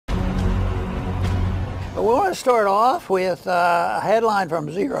We want to start off with a headline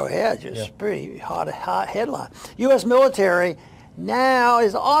from Zero Hedge. It's a pretty hot headline. U.S. military now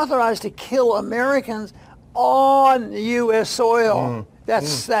is authorized to kill Americans on U.S. soil.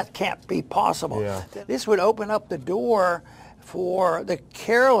 That can't be possible. Yeah. This would open up the door for the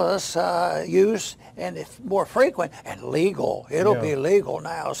careless use, and if more frequent and legal. It'll be legal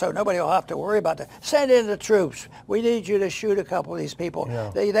now, so nobody will have to worry about that. Send in the troops. We need you to shoot a couple of these people.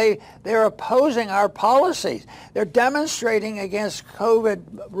 Yeah. They're opposing our policies. They're demonstrating against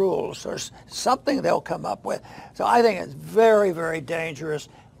COVID rules. There's something they'll come up with. So I think it's very, very dangerous.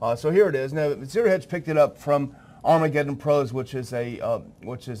 So here it is. Now, Zero Hedge picked it up from Armageddon Pros, which is a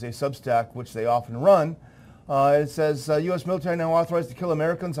Substack which they often run. It says, U.S. military now authorized to kill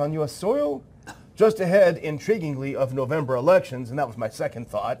Americans on U.S. soil? Just ahead, intriguingly, of November elections, and that was my second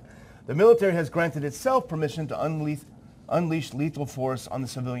thought, the military has granted itself permission to unleash lethal force on the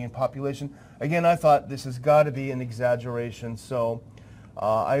civilian population. Again, I thought this has got to be an exaggeration, so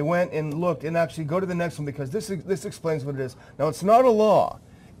I went and looked, and actually go to the next one because this explains what it is. Now, it's not a law.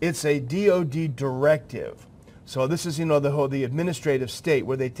 It's a DOD directive. So this is, the administrative state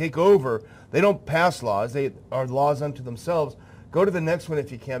where they take over. They don't pass laws. They are laws unto themselves. Go to the next one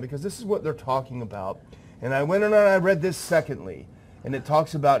if you can, because this is what they're talking about. And I went and I read this secondly, and it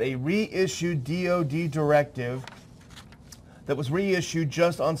talks about a reissued DOD directive that was reissued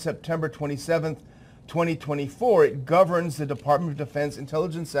just on September 27th, 2024. It governs the Department of Defense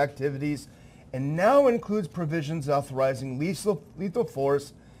intelligence activities and now includes provisions authorizing lethal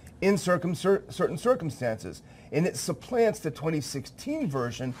force in certain circumstances. And it supplants the 2016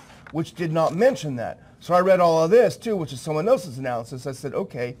 version, which did not mention that. So I read all of this too, which is someone else's analysis. I said,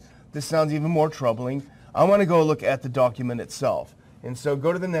 okay, this sounds even more troubling. I want to go look at the document itself. And so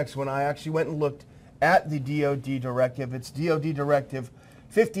go to the next one. I actually went and looked at the DOD directive. It's DOD Directive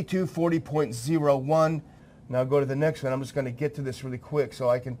 5240.01. Now go to the next one. I'm just going to get to this really quick so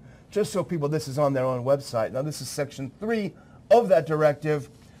I can, just so people, this is on their own website. Now this is section 3 of that directive.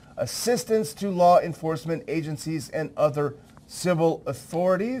 Assistance to law enforcement agencies and other civil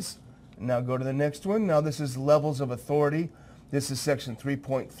authorities. Now go to the next one. Now this is levels of authority. This is section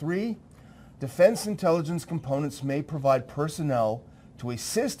 3.3. Defense intelligence components may provide personnel to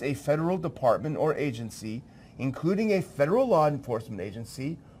assist a federal department or agency, including a federal law enforcement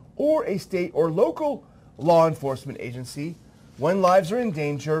agency or a state or local law enforcement agency, when lives are in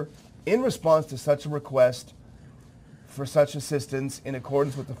danger in response to such a request for such assistance in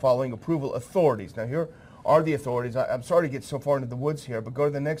accordance with the following approval authorities. Now here are the authorities. I'm sorry to get so far into the woods here, but go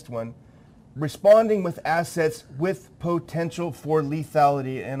to the next one. Responding with assets with potential for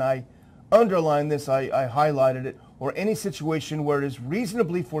lethality, and I underlined this, I highlighted it, or any situation where it is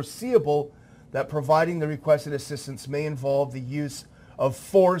reasonably foreseeable that providing the requested assistance may involve the use of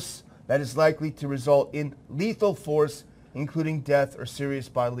force that is likely to result in lethal force, including death or serious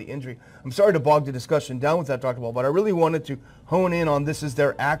bodily injury. I'm sorry to bog the discussion down with that, Dr. Wall, but I really wanted to hone in on this is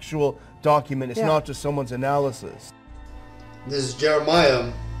their actual document. It's not just someone's analysis. This is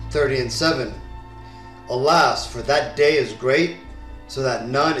Jeremiah 30:7. Alas, for that day is great, so that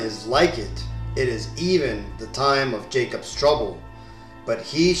none is like it. It is even the time of Jacob's trouble, but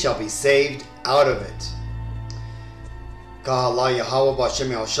he shall be saved out of it. Kahala Yahweh Ba'Shem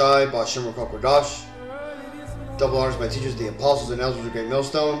Yahushai Ba'Shem Ruach HaKodesh. Double honors my teachers, the apostles and elders of the great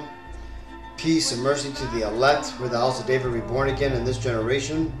millstone. Peace and mercy to the elect, where the house of David reborn again in this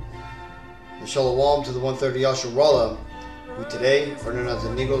generation. And shalom to the 130 Yasharallah, who today are known as the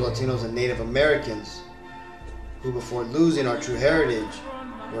Negroes, Latinos, and Native Americans, who before losing our true heritage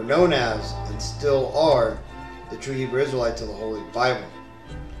were known as, and still are, the true Hebrew Israelites of the Holy Bible.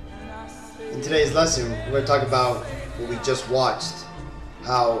 In today's lesson, we're going to talk about what we just watched,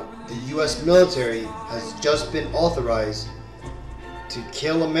 how the U.S. military has just been authorized to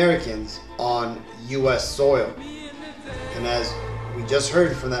kill Americans on U.S. soil. And as we just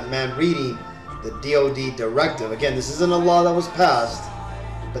heard from that man reading the DOD directive, again, this isn't a law that was passed,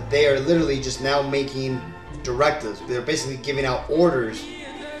 but they are literally just now making directives. They're basically giving out orders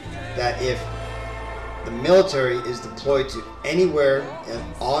that if the military is deployed to anywhere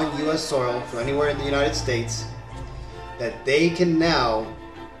on U.S. soil, from anywhere in the United States, that they can now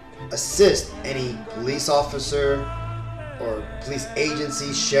assist any police officer or police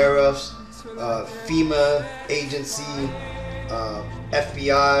agency, sheriffs, FEMA agency,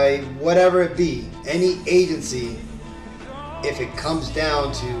 FBI, whatever it be, any agency, if it comes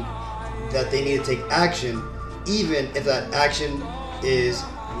down to that they need to take action, even if that action is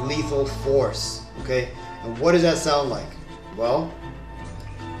lethal force. Okay, and what does that sound like? Well,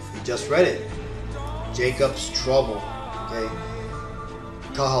 we just read it. Jacob's trouble. Okay,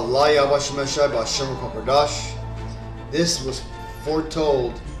 Kahalaya Bashimeshai Bashim Kokodash. This was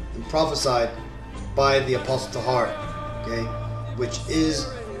foretold and prophesied by the Apostle Tahar, okay, which is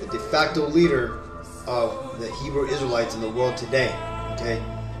the de facto leader of the Hebrew Israelites in the world today, okay.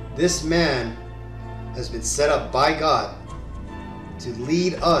 This man has been set up by God to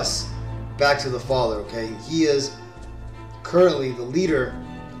lead us back to the Father, okay. He is currently the leader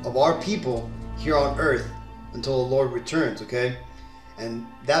of our people here on earth until the Lord returns, okay. And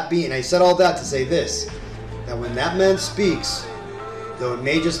that being, I said all that to say this, that when that man speaks, though it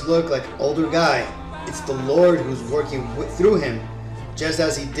may just look like an older guy, it's the Lord who's working through him, just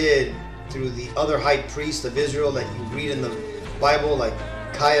as he did through the other high priest of Israel that you read in the Bible, like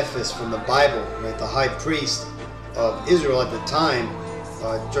Caiaphas from the Bible, right? The high priest of Israel at the time,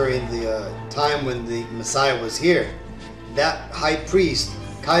 during the time when the Messiah was here. That high priest,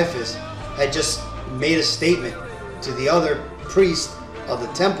 Caiaphas, had just made a statement to the other priest of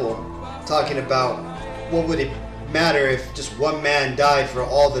the temple, talking about what would it matter if just one man died for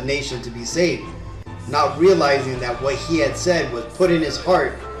all the nation to be saved, not realizing that what he had said was put in his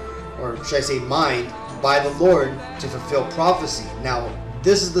heart, or should I say mind, by the Lord to fulfill prophecy. Now,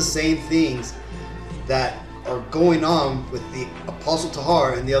 this is the same things that are going on with the Apostle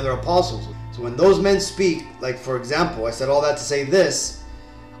Tahar and the other apostles. So when those men speak, like for example, I said all that to say this,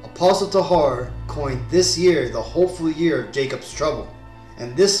 Apostle Tahar coined this year the hopeful year of Jacob's trouble.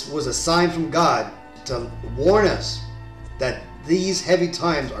 And this was a sign from God to warn us that these heavy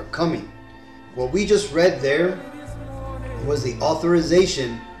times are coming. What we just read there was the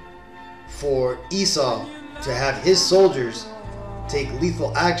authorization for Esau to have his soldiers take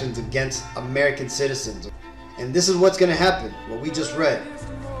lethal actions against American citizens. And this is what's going to happen, what we just read.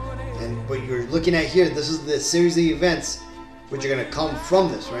 And what you're looking at here, this is the series of events which are going to come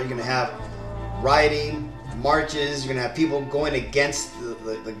from this, right? You're going to have rioting, marches, you're going to have people going against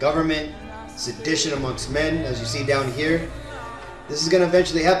the government, sedition amongst men, as you see down here. This is going to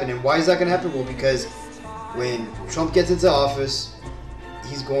eventually happen. And why is that going to happen? Well, because when Trump gets into office,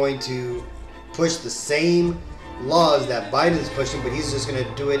 he's going to push the same laws that Biden's pushing, but he's just going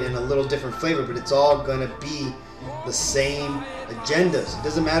to do it in a little different flavor. But it's all going to be the same agendas. It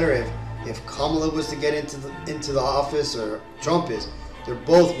doesn't matter if Kamala was to get into the office or Trump is. They're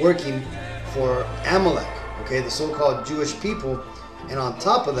both working for Amalek, okay, the so-called Jewish people. And on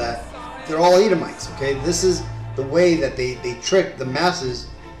top of that, they're all Edomites, okay. This is the way that they trick the masses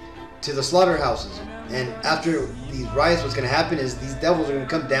to the slaughterhouses. And after these riots, what's going to happen is these devils are going to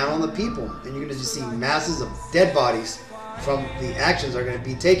come down on the people, and you're going to just see masses of dead bodies from the actions are going to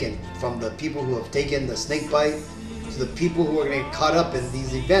be taken, from the people who have taken the snake bite to the people who are going to get caught up in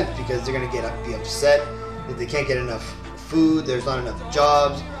these events because they're going to be upset that they can't get enough food, there's not enough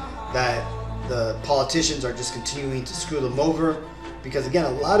jobs, that the politicians are just continuing to screw them over. Because again,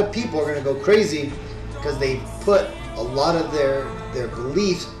 a lot of people are going to go crazy because they put a lot of their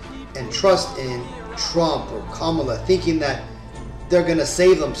beliefs and trust in Trump or Kamala, thinking that they're going to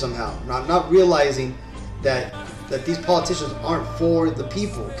save them somehow, not realizing that these politicians aren't for the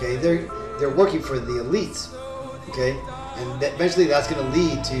people, okay. They're working for the elites, okay. And eventually that's going to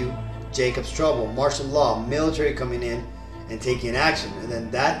lead to Jacob's trouble, martial law, military coming in and taking action. And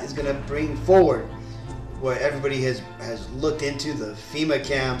then that is going to bring forward what everybody has looked into, the FEMA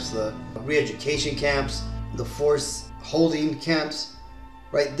camps, the re-education camps, the force holding camps,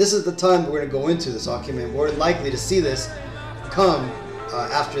 right? This is the time we're going to go into this document. We're likely to see this come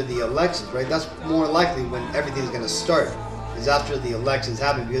after the elections, right? That's more likely when everything's going to start, is after the elections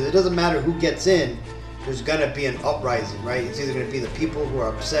happen, because it doesn't matter who gets in, there's going to be an uprising, right? It's either going to be the people who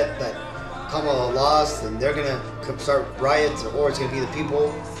are upset that Kamala lost and they're going to start riots, or it's going to be the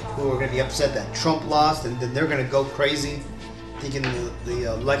people who are going to be upset that Trump lost, and then they're going to go crazy thinking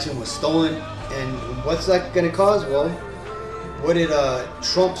the election was stolen. And what's that going to cause? Well, what did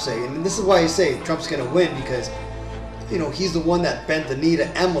Trump say? And this is why I say Trump's going to win, because he's the one that bent the knee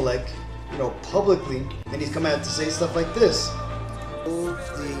to Amalek, publicly, and he's come out to say stuff like this.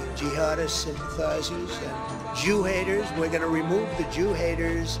 The jihadist sympathizers and Jew haters, we're going to remove the Jew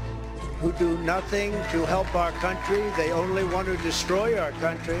haters who do nothing to help our country. They only want to destroy our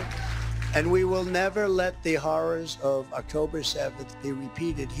country. And we will never let the horrors of October 7th be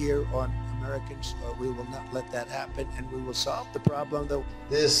repeated here on American soil. We will not let that happen, and we will solve the problem.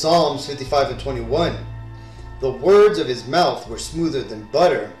 This is Psalms 55:21. The words of his mouth were smoother than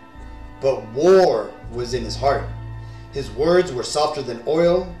butter, but war was in his heart. His words were softer than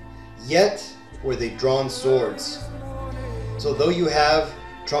oil, yet were they drawn swords. So though you have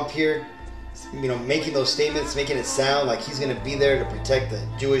Trump here, making those statements, making it sound like he's going to be there to protect the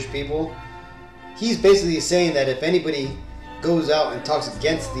Jewish people, he's basically saying that if anybody goes out and talks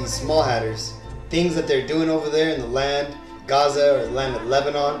against these small hatters, things that they're doing over there in the land, Gaza or the land of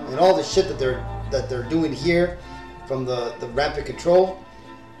Lebanon, and all the shit that they're doing here from the rampant control,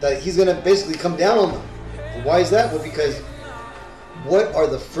 that he's going to basically come down on them. And why is that? Well, because what are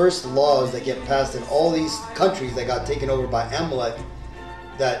the first laws that get passed in all these countries that got taken over by Amalek,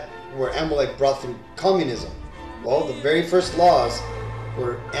 that were Amalek brought through communism? Well, the very first laws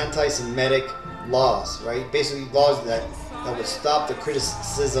were anti-Semitic laws, right? Basically laws that would stop the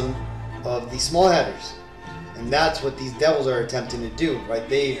criticism of the small hatters. And that's what these devils are attempting to do, right?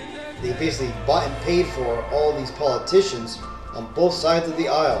 They basically bought and paid for all these politicians on both sides of the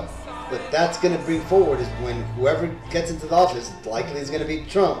aisle. What that's going to bring forward is when whoever gets into the office, likely is going to be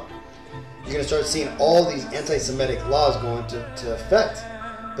Trump, you're going to start seeing all these anti-Semitic laws go into effect.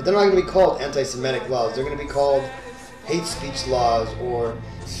 But they're not going to be called anti-Semitic laws. They're going to be called hate speech laws, or,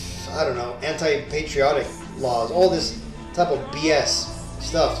 I don't know, anti-patriotic laws, all this type of BS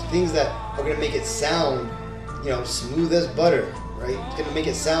stuff, things that are going to make it sound, smooth as butter, right? It's going to make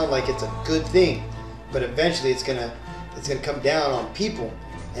it sound like it's a good thing, but eventually it's going to come down on people,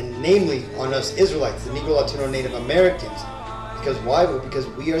 and namely on us Israelites, the Negro, Latino, Native Americans. Because why? Well, because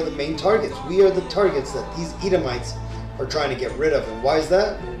we are the main targets. We are the targets that these Edomites are trying to get rid of. And why is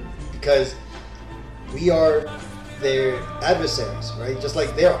that? Because we are their adversaries, right? Just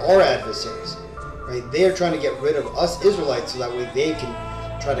like they're our adversaries, right? They're trying to get rid of us Israelites so that way they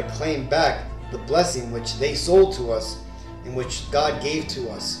can try to claim back the blessing which they sold to us and which God gave to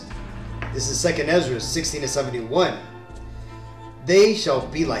us. This is 2nd Ezra 16-71. They shall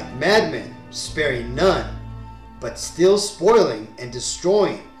be like madmen, sparing none, but still spoiling and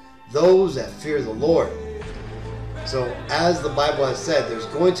destroying those that fear the Lord. So, as the Bible has said, there's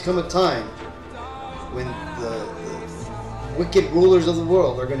going to come a time when the wicked rulers of the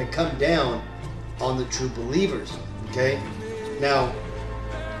world are going to come down on the true believers. Okay? Now,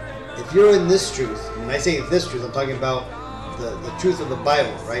 if you're in this truth, and when I say this truth, I'm talking about the truth of the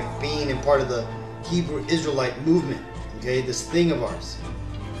Bible, right? Being in part of the Hebrew Israelite movement, okay? This thing of ours.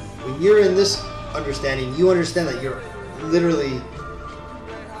 When you're in this understanding, you understand that you're literally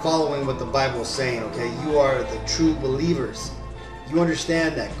following what the Bible is saying, okay? You are the true believers. You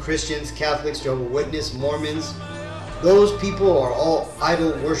understand that Christians, Catholics, Jehovah's Witnesses, Mormons, those people are all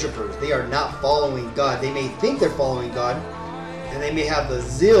idol worshipers. They are not following God. They may think they're following God, and they may have the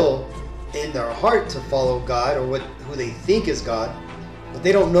zeal in their heart to follow God or who they think is God, but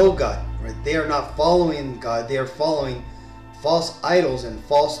they don't know God, right? They are not following God. They are following false idols and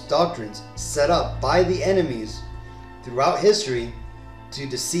false doctrines set up by the enemies throughout history to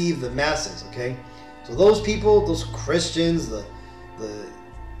deceive the masses, okay? So those people, those Christians, the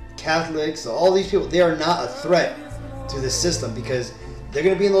Catholics, all these people, they are not a threat to the system, because they're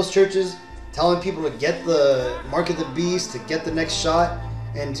going to be in those churches telling people to get the mark of the beast, to get the next shot,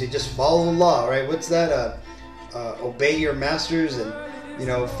 and to just follow the law, right? What's that? Obey your masters and,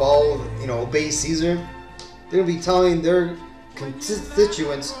 follow, obey Caesar. They're going to be telling their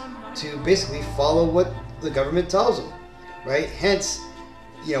constituents to basically follow what the government tells them, right? Hence,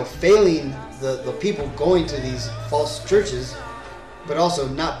 failing the people going to these false churches, but also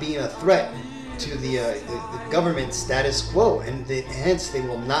not being a threat to the government status quo, and hence they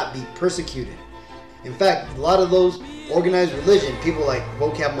will not be persecuted. In fact, a lot of those organized religion, people like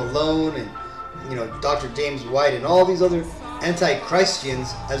Vocab Malone and Dr. James White and all these other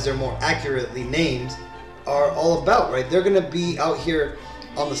anti-Christians, as they're more accurately named, are all about, right? They're going to be out here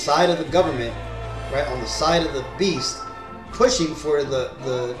on the side of the government, right, on the side of the beast, pushing for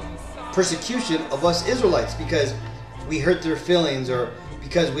the persecution of us Israelites because we hurt their feelings, or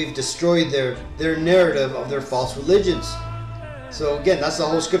because we've destroyed their narrative of their false religions. So again, that's the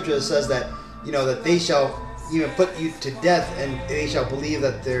whole scripture that says that, that they shall even put you to death and they shall believe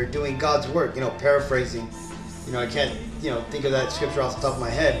that they're doing God's work. Paraphrasing. I can't, think of that scripture off the top of my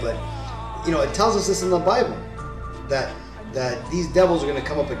head, but, it tells us this in the Bible, that these devils are going to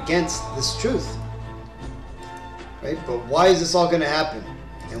come up against this truth. Right? But why is this all going to happen?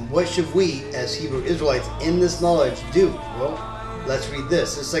 And what should we, as Hebrew Israelites, in this knowledge do? Well, let's read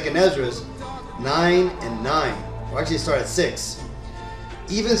this. This is 2nd Ezra 9:9. We'll actually start at 6.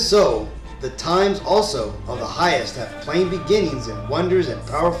 Even so, the times also of the highest have plain beginnings in wonders and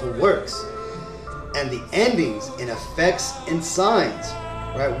powerful works, and the endings in effects and signs.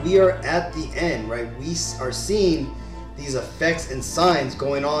 Right? We are at the end, right? We are seeing these effects and signs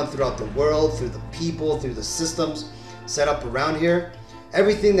going on throughout the world, through the people, through the systems set up around here.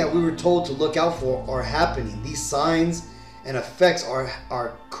 Everything that we were told to look out for are happening. These signs and effects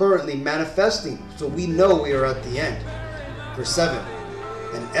are currently manifesting. So we know we are at the end. Verse 7.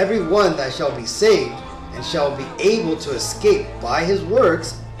 And every one that shall be saved and shall be able to escape by his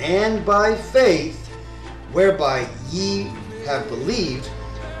works and by faith, whereby ye have believed,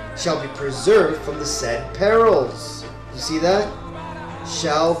 shall be preserved from the said perils. You see that?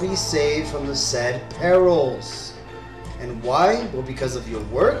 Shall be saved from the said perils. And why? Well, because of your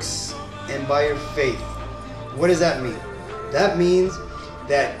works and by your faith. What does that mean? That means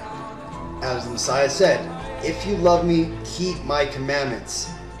that, as the Messiah said, if you love me, keep my commandments.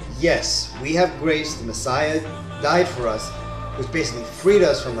 Yes, we have grace. The Messiah died for us, which basically freed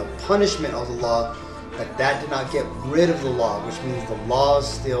us from the punishment of the law, but that did not get rid of the law, which means the law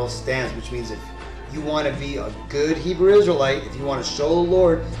still stands, which means if you want to be a good Hebrew Israelite, if you want to show the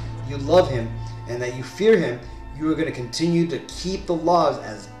Lord you love him and that you fear him, you are going to continue to keep the laws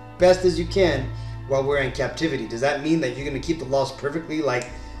as best as you can while we're in captivity. Does that mean that you're going to keep the laws perfectly like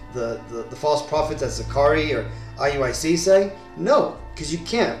the false prophets as Zachari or IUIC say? No, because you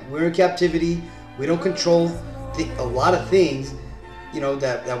can't. We're in captivity. We don't control a lot of things,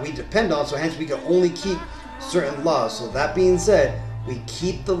 that we depend on, so hence we can only keep certain laws. So that being said, we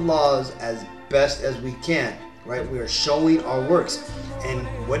keep the laws as best as we can, right? We are showing our works. And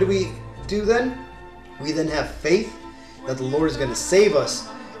what do we do then? We then have faith that the Lord is going to save us,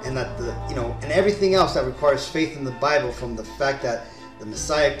 and that and everything else that requires faith in the Bible, from the fact that the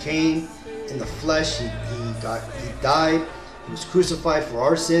Messiah came in the flesh, he died, he was crucified for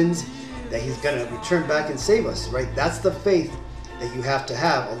our sins, that he's going to return back and save us, right? That's the faith that you have to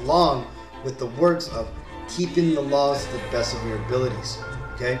have, along with the works of keeping the laws to the best of your abilities.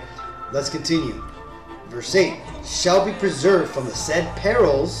 Okay, let's continue. Verse 8, shall be preserved from the said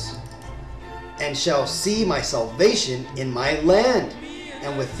perils, and shall see my salvation in my land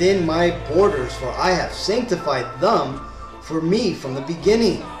and within my borders, for I have sanctified them for me from the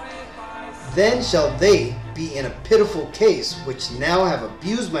beginning. Then shall they be in a pitiful case, which now have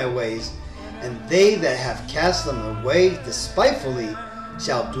abused my ways, and they that have cast them away despitefully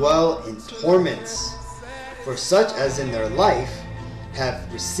shall dwell in torments. For such as in their life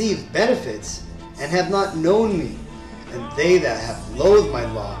have received benefits, and have not known me, and they that have loathed my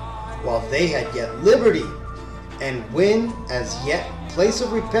law, while they had yet liberty, and when as yet place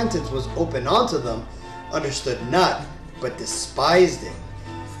of repentance was open unto them, understood not, but despised it.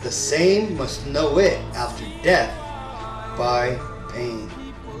 The same must know it after death by pain.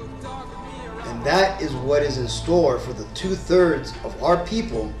 And that is what is in store for the 2/3 of our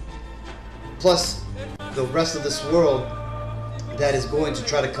people, plus the rest of this world that is going to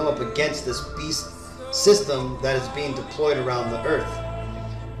try to come up against this beast system that is being deployed around the earth.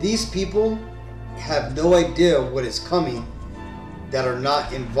 These people have no idea what is coming that are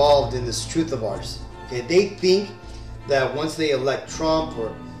not involved in this truth of ours. Okay, they think that once they elect Trump,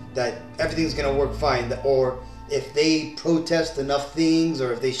 or that everything's going to work fine, or if they protest enough things,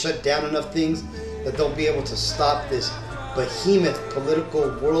 or if they shut down enough things, that they'll be able to stop this behemoth political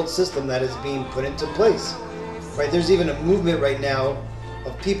world system that is being put into place. Right? There's even a movement right now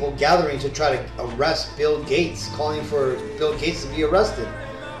of people gathering to try to arrest Bill Gates, calling for Bill Gates to be arrested.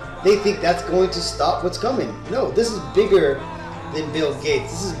 They think that's going to stop what's coming. No, this is bigger than Bill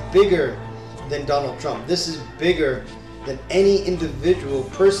Gates. This is bigger than Donald Trump. This is bigger than any individual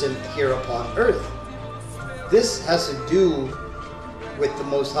person here upon earth. This has to do with the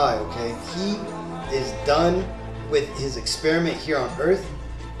Most High, okay? He is done with his experiment here on earth,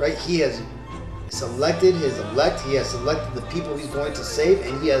 right? He has selected his elect. He has selected the people he's going to save,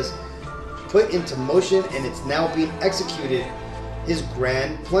 and he has put into motion, and it's now being executed, his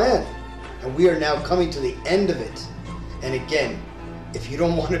grand plan. And we are now coming to the end of it. And again, if you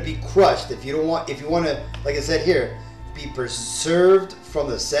don't want to be crushed, if you want to, like I said here, be preserved from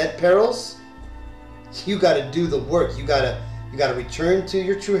the said perils, you got to do the work. You got to return to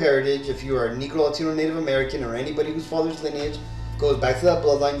your true heritage. If you are a Negro, Latino, Native American, or anybody whose father's lineage goes back to that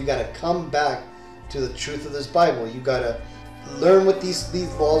bloodline, you got to come back to the truth of this Bible. You got to learn what these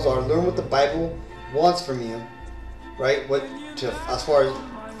laws are. Learn what the Bible wants from you, right? As far as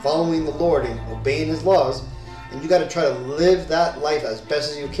following the Lord and obeying His laws, and you got to try to live that life as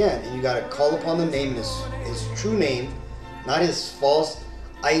best as you can. And you got to call upon the name, His true name, not His false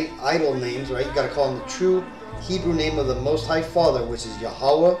idol names, right? You got to call Him the true Hebrew name of the Most High Father, which is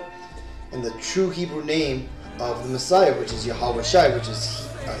Yahweh, and the true Hebrew name of the Messiah, which is Yahweh Shai, which is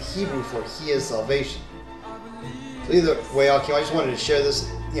Hebrew for He is salvation. So either way, I just wanted to share this.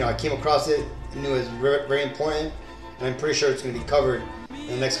 I came across it, knew it was very important, and I'm pretty sure it's going to be covered in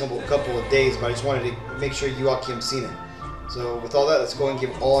the next couple of days, but I just wanted to make sure you all seen it. So with all that, let's go and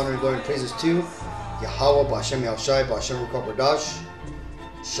give all honor and glory and praises to Yahweh, B'Hashem Yahushai, B'Hashem Ruach HaKodesh.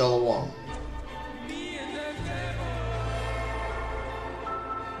 Shalom.